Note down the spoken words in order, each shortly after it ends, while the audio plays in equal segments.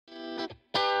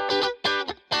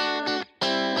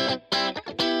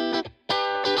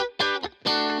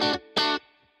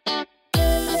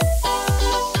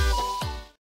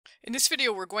In this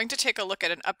video, we're going to take a look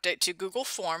at an update to Google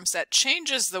Forms that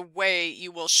changes the way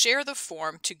you will share the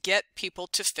form to get people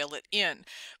to fill it in.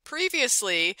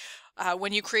 Previously,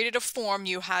 when you created a form,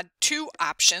 you had two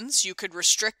options. You could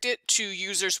restrict it to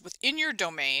users within your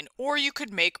domain, or you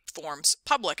could make forms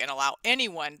public and allow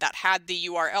anyone that had the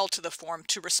URL to the form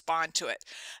to respond to it.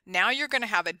 Now you're going to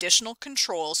have additional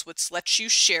controls which lets you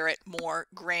share it more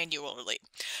granularly.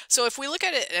 So if we look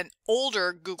at an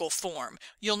older Google form,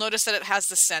 you'll notice that it has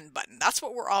the send button. That's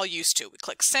what we're all used to. We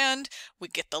click send, we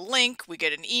get the link, we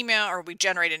get an email, or we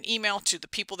generate an email to the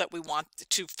people that we want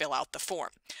to fill out the form.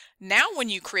 Now when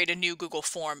you create a new Google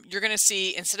form, you're going to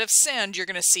see, instead of send, you're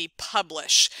going to see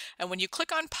publish. And when you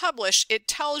click on publish, it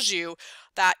tells you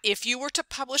that if you were to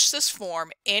publish this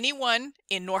form, anyone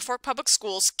in Norfolk Public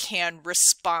Schools can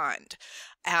respond.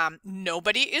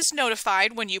 Nobody is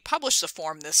notified when you publish the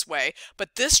form this way,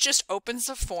 but this just opens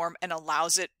the form and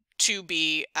allows it to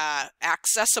be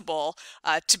accessible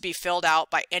to be filled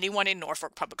out by anyone in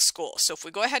Norfolk Public Schools. So if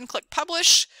we go ahead and click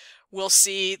publish, we'll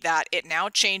see that it now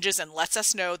changes and lets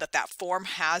us know that that form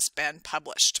has been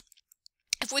published.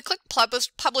 If we click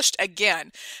published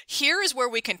again, here is where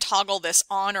we can toggle this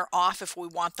on or off if we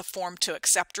want the form to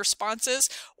accept responses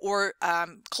or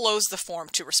close the form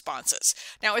to responses.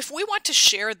 Now, if we want to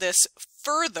share this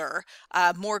further,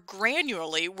 more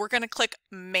granularly, we're going to click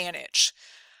manage.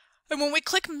 And when we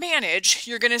click manage,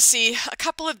 you're going to see a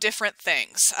couple of different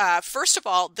things. First of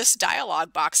all, this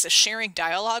dialog box, the sharing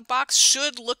dialog box,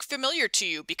 should look familiar to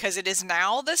you because it is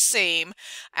now the same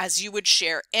as you would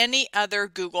share any other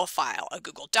Google file, a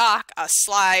Google Doc, a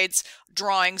slides,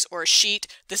 drawings, or a sheet.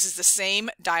 This is the same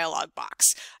dialog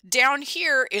box. Down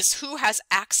here is who has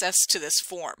access to this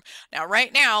form. Now,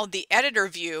 right now, the editor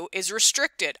view is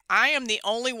restricted. I am the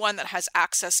only one that has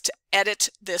access to edit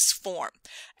this form.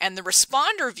 And the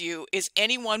responder view is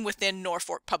anyone within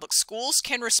Norfolk Public Schools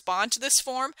can respond to this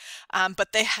form,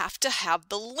 but they have to have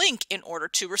the link in order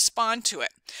to respond to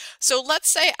it. So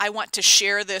let's say I want to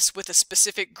share this with a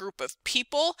specific group of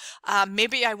people.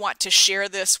 Maybe I want to share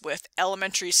this with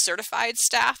elementary certified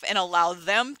staff and allow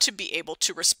them to be able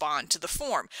to respond to the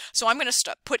form. So I'm going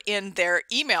to put in their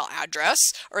email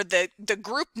address or the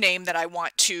group name that I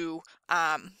want to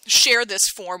share this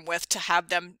form with to have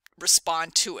them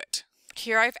respond to it.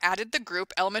 Here I've added the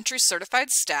group elementary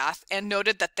certified staff and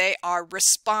noted that they are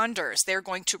responders. They're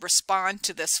going to respond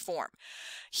to this form.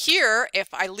 Here,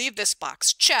 if I leave this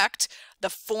box checked,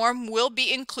 the form will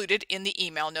be included in the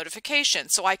email notification.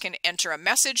 So I can enter a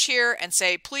message here and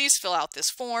say, please fill out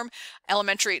this form.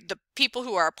 The people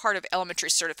who are a part of elementary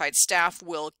certified staff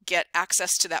will get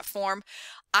access to that form.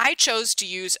 I chose to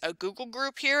use a Google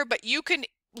group here, but you can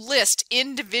list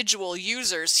individual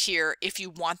users here if you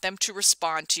want them to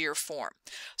respond to your form.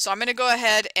 So I'm going to go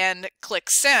ahead and click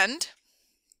send.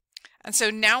 And so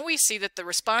now we see that the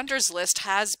responders list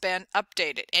has been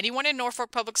updated. Anyone in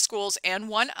Norfolk Public Schools and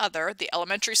one other, the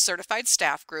elementary certified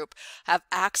staff group, have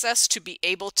access to be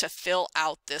able to fill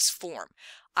out this form.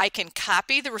 I can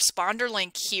copy the responder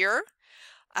link here.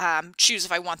 Choose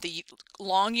if I want the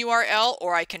long URL,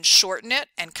 or I can shorten it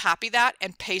and copy that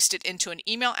and paste it into an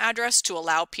email address to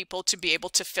allow people to be able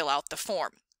to fill out the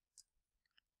form.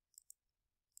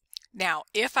 Now,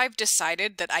 if I've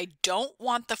decided that I don't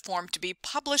want the form to be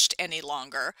published any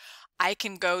longer, I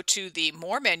can go to the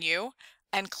More menu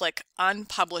and click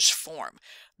Unpublish Form.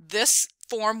 This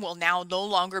form will now no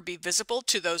longer be visible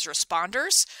to those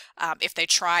responders. If they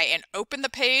try and open the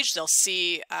page, they'll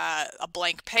see a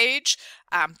blank page,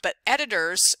 but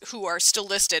editors who are still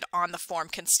listed on the form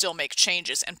can still make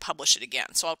changes and publish it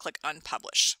again. So I'll click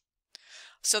Unpublish.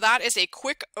 So that is a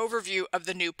quick overview of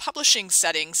the new publishing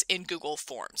settings in Google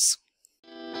Forms.